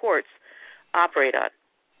evaluators in courts operate on.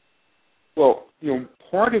 Well,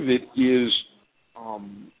 part of it is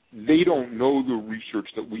they don't know the research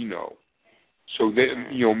that we know. So,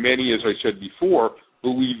 many, as I said before,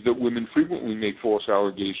 believe that women frequently make false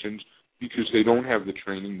allegations because they don't have the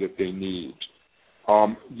training that they need.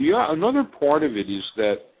 Another part of it is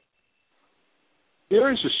that there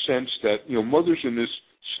is a sense that, mothers in this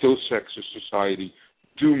still sexist society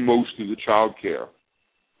do most of the child care.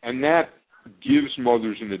 And that gives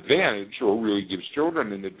mothers an advantage, or really gives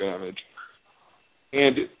children an advantage.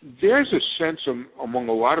 And there's a sense among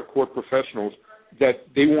a lot of court professionals that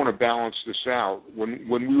they want to balance this out. When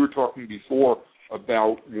we were talking before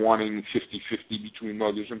about wanting 50-50 between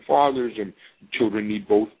mothers and fathers and children need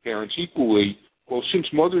both parents equally, well, since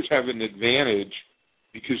mothers have an advantage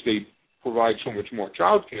because they provide so much more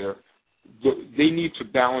child care, they need to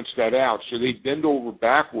balance that out. So they bend over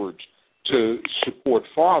backwards to support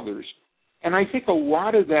fathers. And I think a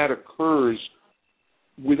lot of that occurs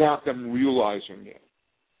without them realizing it.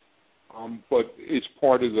 But it's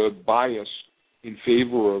part of the bias in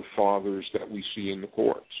favor of fathers that we see in the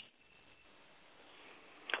courts.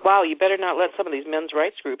 Wow, you better not let some of these men's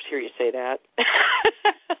rights groups hear you say that.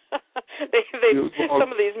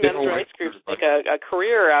 Some of these men's rights groups make a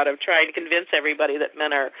career out of trying to convince everybody that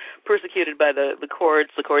men are persecuted by the courts.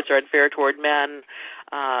 The courts are unfair toward men.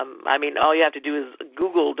 All you have to do is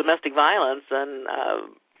Google domestic violence, and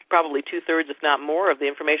probably 2/3, if not more, of the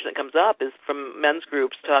information that comes up is from men's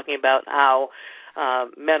groups talking about how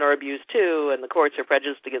men are abused too, and the courts are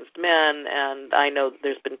prejudiced against men. And I know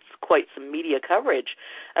there's been quite some media coverage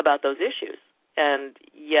about those issues, and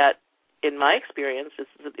yet, in my experience,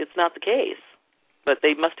 it's not the case. But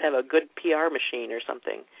they must have a good PR machine or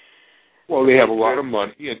something. Well, they have a lot of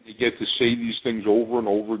money, and they get to say these things over and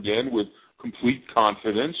over again with complete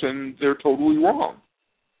confidence, and they're totally wrong.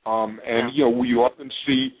 We often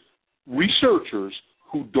see researchers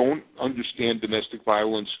who don't understand domestic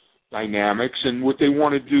violence dynamics, and what they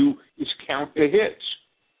want to do is count the hits.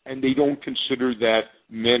 And they don't consider that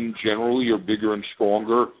men generally are bigger and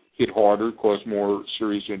stronger, hit harder, cause more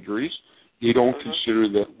serious injuries. They don't consider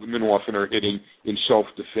that women often are hitting in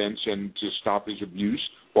self-defense and to stop his abuse,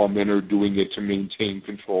 while men are doing it to maintain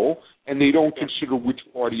control. And they don't consider which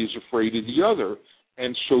party is afraid of the other.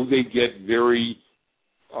 And so they get very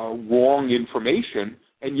wrong information,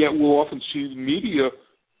 and yet we'll often see the media,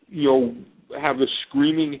 have a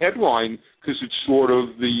screaming headline because it's sort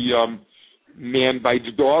of the man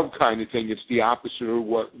bites dog kind of thing. It's the opposite of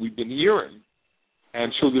what we've been hearing.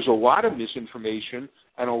 And so there's a lot of misinformation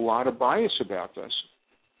and a lot of bias about this.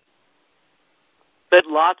 But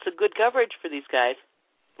lots of good coverage for these guys.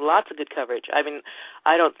 Lots of good coverage.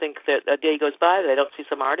 I don't think that a day goes by that I don't see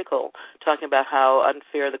some article talking about how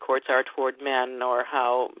unfair the courts are toward men, or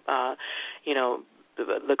how,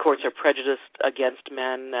 the courts are prejudiced against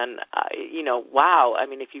men. And, wow.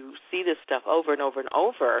 If you see this stuff over and over and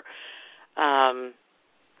over,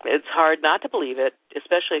 it's hard not to believe it,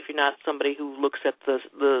 especially if you're not somebody who looks at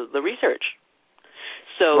the research.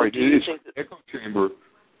 So right. Do you it's think an echo chamber.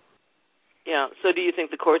 Yeah. So do you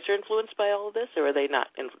think the courts are influenced by all of this, or are they not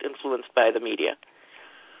influenced by the media?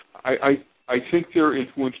 I think they're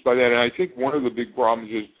influenced by that, and I think one of the big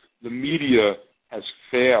problems is the media has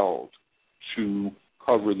failed to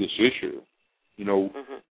cover this issue. You know,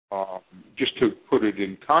 just to put it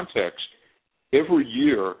in context, every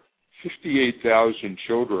year 58,000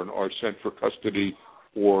 children are sent for custody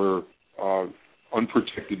or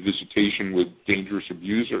unprotected visitation with dangerous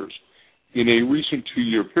abusers. In a recent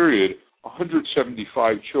 2-year period,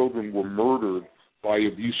 175 children were murdered by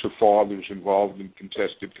abusive fathers involved in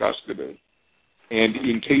contested custody. And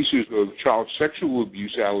in cases of child sexual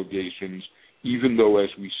abuse allegations, even though, as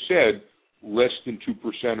we said, less than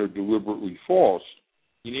 2% are deliberately false,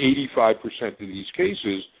 in 85% of these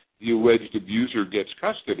cases, the alleged abuser gets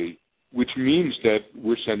custody, which means that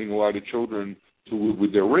we're sending a lot of children to live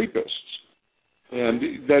with their rapists.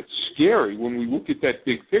 And that's scary when we look at that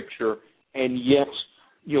big picture, and yet,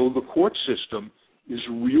 you know, the court system is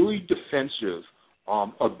really defensive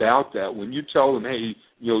about that. When you tell them, hey,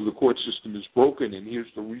 you know, the court system is broken and here's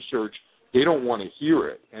the research, they don't want to hear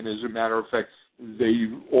it. And as a matter of fact, they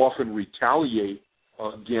often retaliate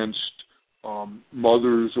against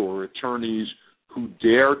mothers or attorneys who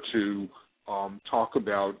dare to talk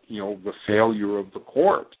about, you know, the failure of the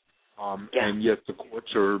court. And yet the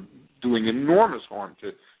courts are doing enormous harm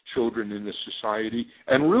to children in this society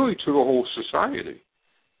and really to the whole society.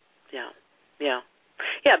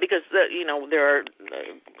 Yeah, because, you know,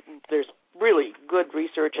 there's really good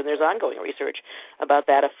research and there's ongoing research about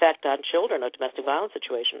that effect on children of domestic violence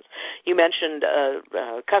situations. You mentioned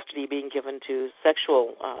custody being given to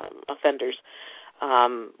sexual offenders.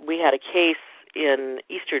 We had a case in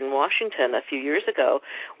eastern Washington a few years ago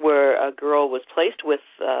where a girl was placed with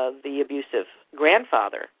the abusive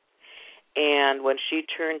grandfather. And when she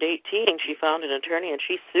turned 18, she found an attorney and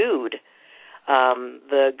she sued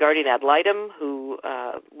the guardian ad litem who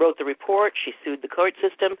wrote the report. She sued the court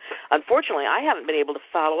system. Unfortunately, I haven't been able to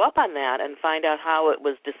follow up on that and find out how it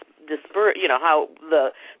was dispersed, you know, how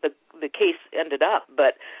the case ended up.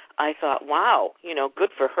 But I thought, wow, you know,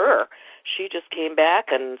 good for her. She just came back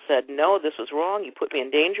and said, no, this was wrong. You put me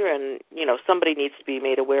in danger, and, you know, somebody needs to be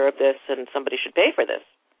made aware of this, and somebody should pay for this.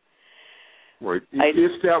 Right.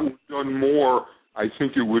 If that was done more, I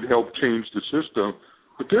think it would help change the system.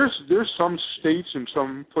 But there's some states and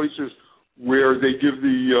some places where they give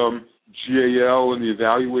the GAL and the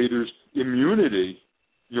evaluators immunity,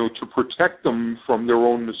 you know, to protect them from their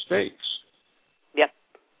own mistakes. Yep.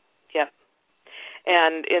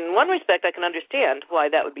 And in one respect, I can understand why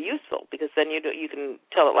that would be useful, because then you can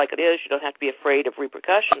tell it like it is. You don't have to be afraid of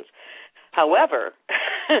repercussions. However,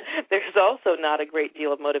 there's also not a great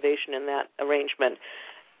deal of motivation in that arrangement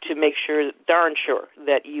to make sure, darn sure,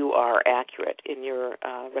 that you are accurate in your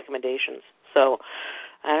recommendations. So,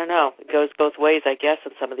 I don't know. It goes both ways, I guess,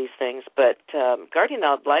 in some of these things. But guardian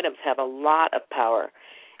ad litems have a lot of power,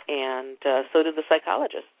 and so do the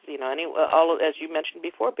psychologists. You know, all as you mentioned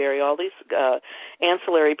before, Barry, all these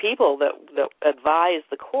ancillary people that advise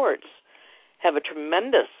the courts have a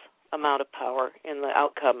tremendous amount of power in the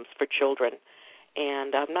outcomes for children.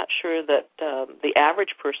 And I'm not sure that the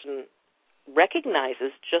average person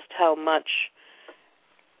recognizes just how much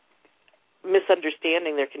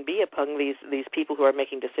misunderstanding there can be among these people who are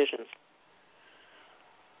making decisions.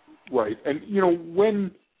 Right. And, you know,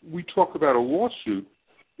 when we talk about a lawsuit,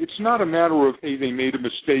 it's not a matter of, hey, they made a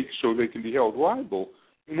mistake so they can be held liable.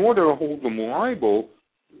 In order to hold them liable,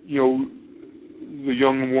 you know, the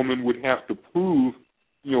young woman would have to prove,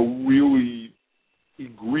 you know, really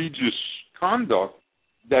egregious conduct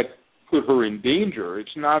that put her in danger. It's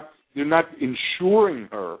not, they're not insuring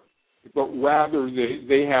her, but rather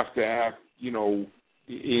they have to act, you know,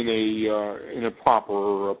 in a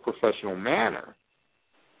proper professional manner.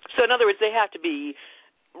 So in other words, they have to be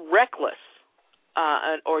reckless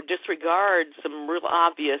or disregard some real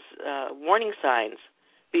obvious warning signs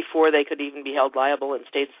before they could even be held liable in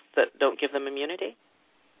states that don't give them immunity?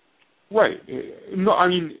 Right. No, I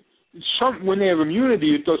mean, when they have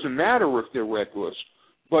immunity, it doesn't matter if they're reckless.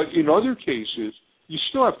 But in other cases, you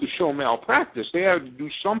still have to show malpractice. They have to do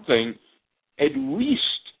something at least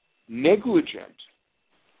negligent.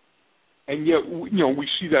 And yet, you know, we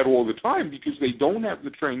see that all the time because they don't have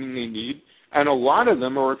the training they need, and a lot of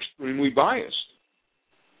them are extremely biased.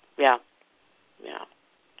 Yeah.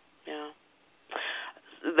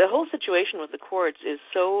 The whole situation with the courts is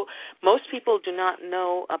so, most people do not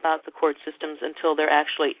know about the court systems until they're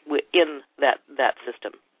actually in that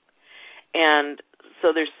system. And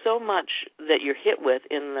so there's so much that you're hit with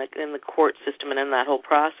in the court system and in that whole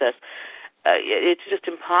process. It's just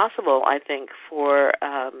impossible, I think, for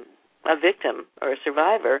a victim or a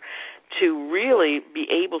survivor to really be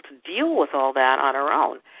able to deal with all that on her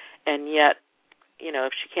own. And yet,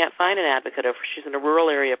 if she can't find an advocate, or if she's in a rural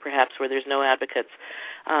area perhaps where there's no advocates,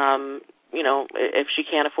 if she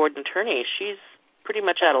can't afford an attorney, she's pretty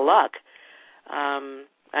much out of luck.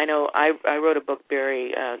 I know I wrote a book,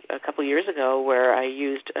 Barry, a couple years ago where I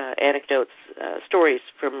used anecdotes, stories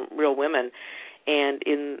from real women. And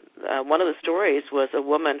in one of the stories was a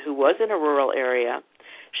woman who was in a rural area.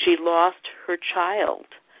 She lost her child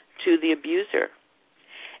to the abuser.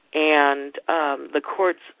 And the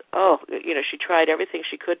courts, she tried everything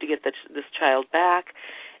she could to get this child back,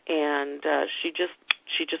 and she just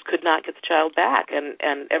could not get the child back.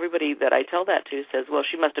 And everybody that I tell that to says, well,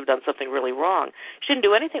 she must have done something really wrong. She didn't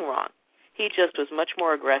do anything wrong. He just was much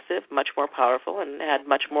more aggressive, much more powerful, and had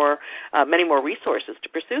many more resources to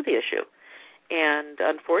pursue the issue. And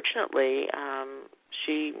unfortunately,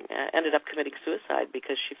 she ended up committing suicide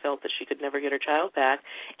because she felt that she could never get her child back,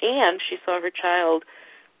 and she saw her child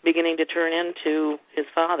beginning to turn into his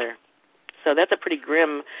father. So that's a pretty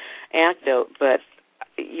grim anecdote, but,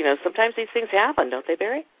 sometimes these things happen, don't they,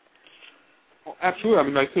 Barry? Well, absolutely. I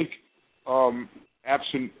mean, I think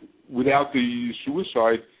absent, without the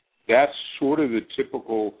suicide, that's sort of the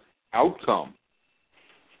typical outcome.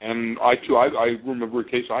 And I remember a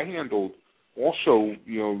case I handled. Also,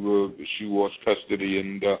 she lost custody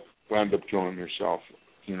and wound up killing herself.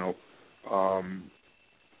 And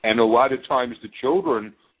a lot of times the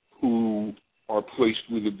children who are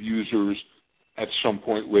placed with abusers at some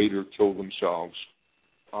point later kill themselves.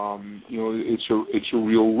 It's a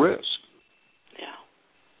real risk. Yeah.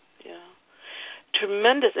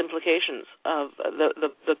 Tremendous implications of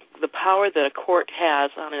the power that a court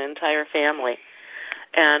has on an entire family,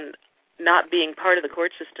 and not being part of the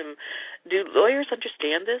court system. Do lawyers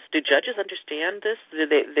understand this? Do judges understand this? Do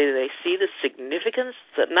they see the significance,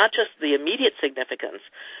 not just the immediate significance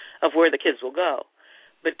of where the kids will go,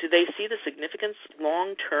 but do they see the significance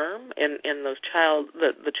long term in the child's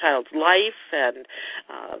life and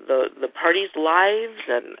the parties' lives?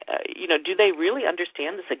 And do they really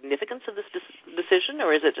understand the significance of this decision,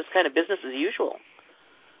 or is it just kind of business as usual?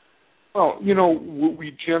 Well,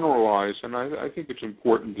 we generalize, and I think it's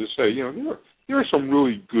important to say, there are some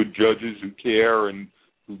really good judges who care and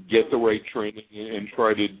who get the right training and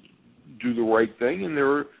try to do the right thing, and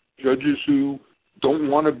there are judges who don't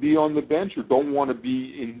want to be on the bench or don't want to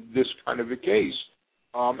be in this kind of a case.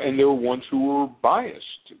 And there are ones who are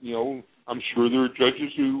biased. I'm sure there are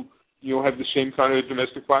judges who, have the same kind of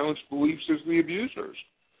domestic violence beliefs as the abusers.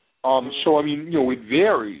 So, it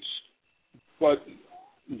varies. But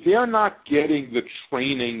they're not getting the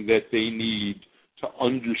training that they need to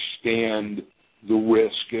understand the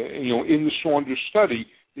risk. In the Saunders study,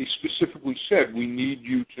 they specifically said, we need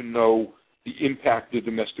you to know the impact of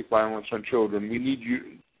domestic violence on children. We need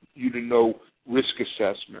you to know risk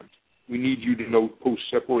assessment. We need you to know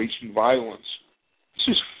post-separation violence. This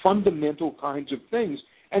is fundamental kinds of things.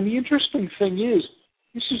 And the interesting thing is,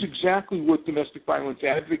 this is exactly what domestic violence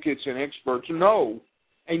advocates and experts know.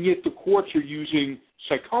 And yet the courts are using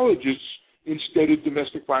psychologists instead of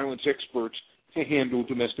domestic violence experts to handle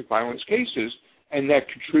domestic violence cases, and that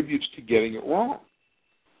contributes to getting it wrong.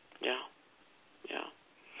 Yeah.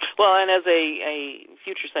 Well, and as a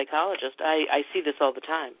future psychologist, I see this all the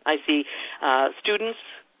time. I see students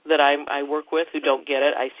that I work with who don't get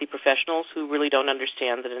it. I see professionals who really don't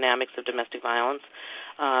understand the dynamics of domestic violence.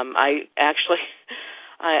 I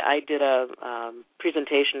did a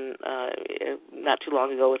presentation not too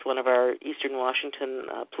long ago with one of our Eastern Washington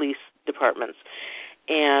police departments,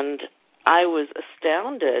 and I was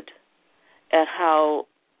astounded at how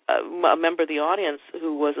a member of the audience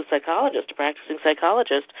who was a psychologist, a practicing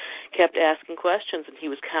psychologist, kept asking questions, and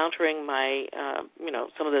he was countering my,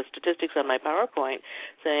 some of the statistics on my PowerPoint,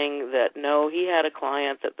 saying that, no, he had a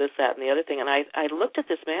client that this, that, and the other thing. And I looked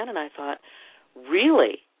at this man and I thought,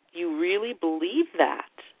 really? You really believe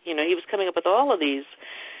that? He was coming up with all of these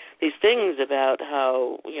things about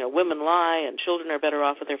how women lie and children are better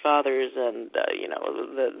off with their fathers, and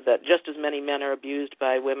that just as many men are abused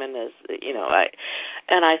by women as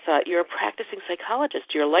I thought, you're a practicing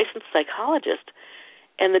psychologist, you're a licensed psychologist,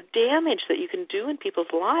 and the damage that you can do in people's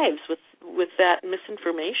lives with that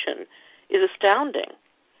misinformation is astounding.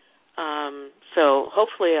 So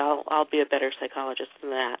hopefully I'll be a better psychologist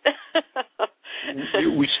than that.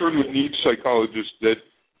 We certainly need psychologists that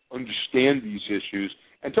understand these issues,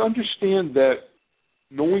 and to understand that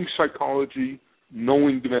knowing psychology,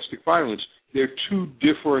 knowing domestic violence, they're two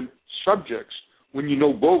different subjects. When you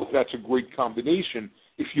know both, that's a great combination.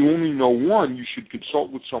 If you only know one, you should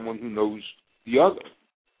consult with someone who knows the other.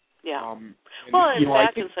 Yeah. In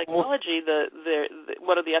fact, in psychology,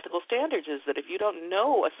 one of the ethical standards is that if you don't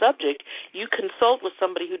know a subject, you consult with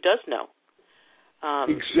somebody who does know.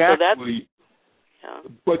 Exactly.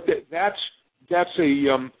 But that's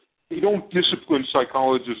a they don't discipline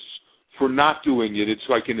psychologists for not doing it. It's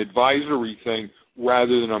like an advisory thing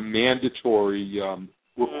rather than a mandatory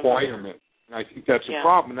requirement. And I think that's a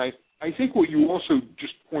problem. And I think what you also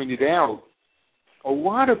just pointed out, a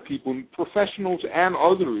lot of people, professionals and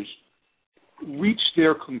others, reach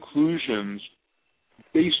their conclusions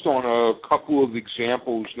based on a couple of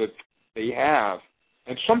examples that they have.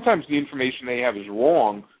 And sometimes the information they have is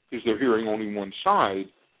wrong because they're hearing only one side.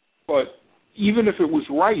 But even if it was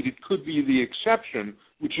right, it could be the exception,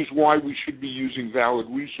 which is why we should be using valid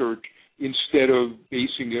research instead of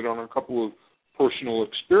basing it on a couple of personal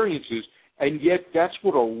experiences. And yet that's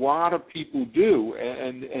what a lot of people do,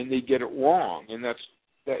 and they get it wrong. And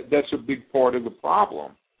that's a big part of the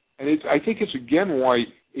problem. And I think it's, again, why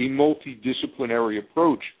a multidisciplinary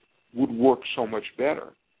approach would work so much better.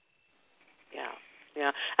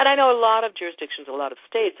 Yeah. And I know a lot of jurisdictions, a lot of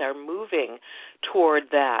states are moving toward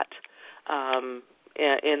that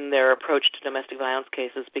in their approach to domestic violence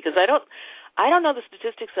cases, because I don't know the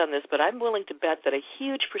statistics on this, but I'm willing to bet that a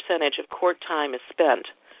huge percentage of court time is spent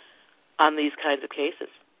on these kinds of cases,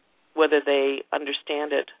 whether they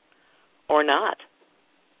understand it or not.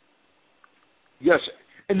 Yes,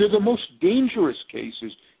 and they're the most dangerous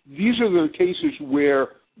cases. These are the cases where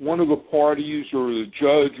one of the parties or the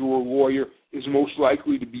judge or a lawyer is most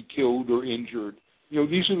likely to be killed or injured.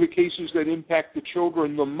 These are the cases that impact the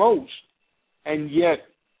children the most, and yet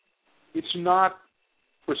it's not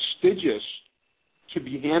prestigious to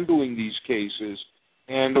be handling these cases,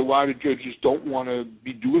 and a lot of judges don't want to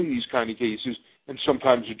be doing these kind of cases, and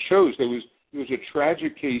sometimes it shows. There was a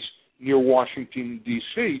tragic case near Washington,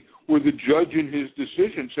 D.C., where the judge in his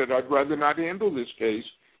decision said, I'd rather not handle this case,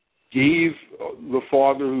 gave the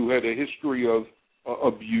father, who had a history of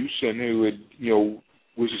abuse and who had,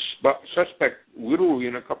 was a suspect literally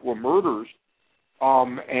in a couple of murders,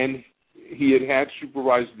 and he had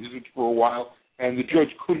supervised visits for a while, and the judge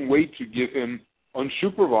couldn't wait to give him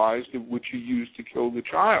unsupervised, which he used to kill the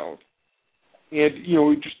child. And,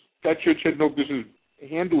 that judge had no business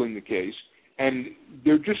handling the case. And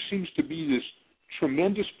there just seems to be this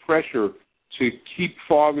tremendous pressure to keep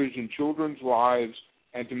fathers in children's lives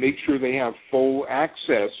and to make sure they have full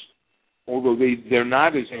access, although they're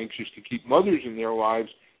not as anxious to keep mothers in their lives,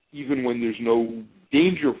 even when there's no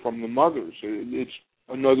danger from the mothers. It's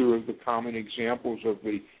another of the common examples of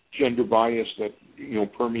the gender bias that,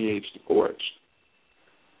 permeates the courts.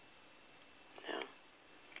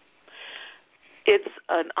 It's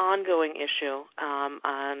an ongoing issue,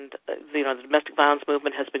 and the domestic violence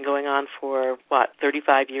movement has been going on for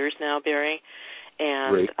 35 years now, Barry.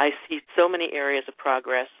 And Great. I see so many areas of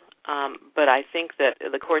progress, but I think that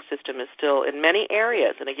the court system is still in many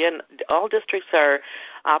areas. And again, all districts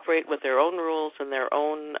operate with their own rules and their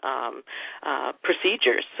own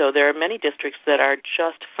procedures. So there are many districts that are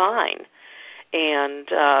just fine.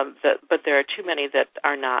 But there are too many that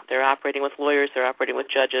are not. They're operating with lawyers, they're operating with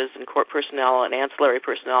judges and court personnel and ancillary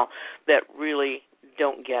personnel that really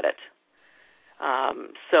don't get it.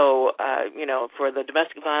 For the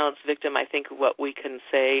domestic violence victim, I think what we can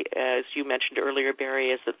say, as you mentioned earlier, Barry,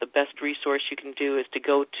 is that the best resource you can do is to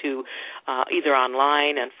go to either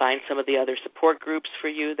online and find some of the other support groups for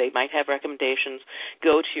you. They might have recommendations.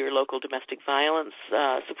 Go to your local domestic violence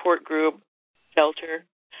support group, shelter.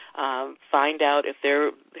 Find out if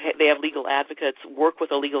they have legal advocates. Work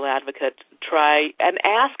with a legal advocate. Try and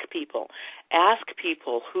ask people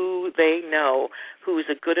who they know who is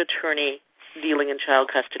a good attorney dealing in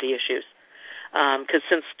child custody issues. Because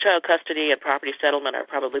since child custody and property settlement are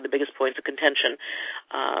probably the biggest points of contention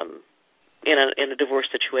in a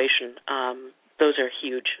divorce situation, those are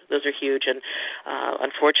huge. And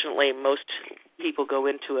unfortunately, most people go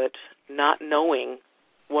into it not knowing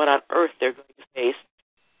what on earth they're going to face.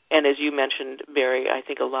 And as you mentioned, Barry, I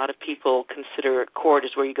think a lot of people consider court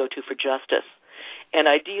is where you go to for justice. And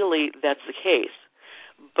ideally, that's the case.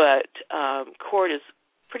 But court is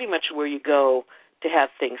pretty much where you go to have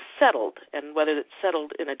things settled. And whether it's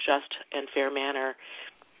settled in a just and fair manner,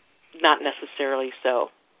 not necessarily so.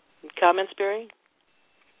 Comments, Barry?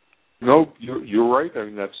 No, you're right. I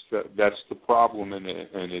mean, that's the problem, and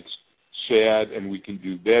it's sad, and we can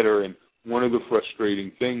do better. And one of the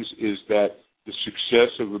frustrating things is that the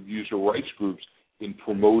success of abuser rights groups in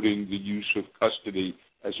promoting the use of custody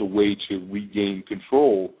as a way to regain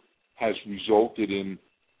control has resulted in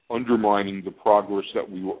undermining the progress that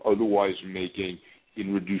we were otherwise making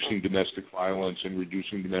in reducing domestic violence and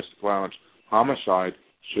reducing domestic violence homicide,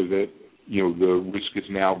 so that the risk has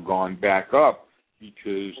now gone back up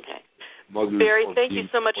because mothers. Barry, thank you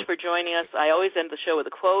so much for joining us. I always end the show with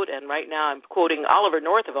a quote, and right now I'm quoting Oliver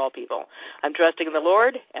North, of all people. I'm trusting in the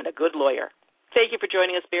Lord and a good lawyer. Thank you for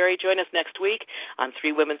joining us, Barry. Join us next week on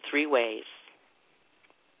 3 Women, 3 Ways.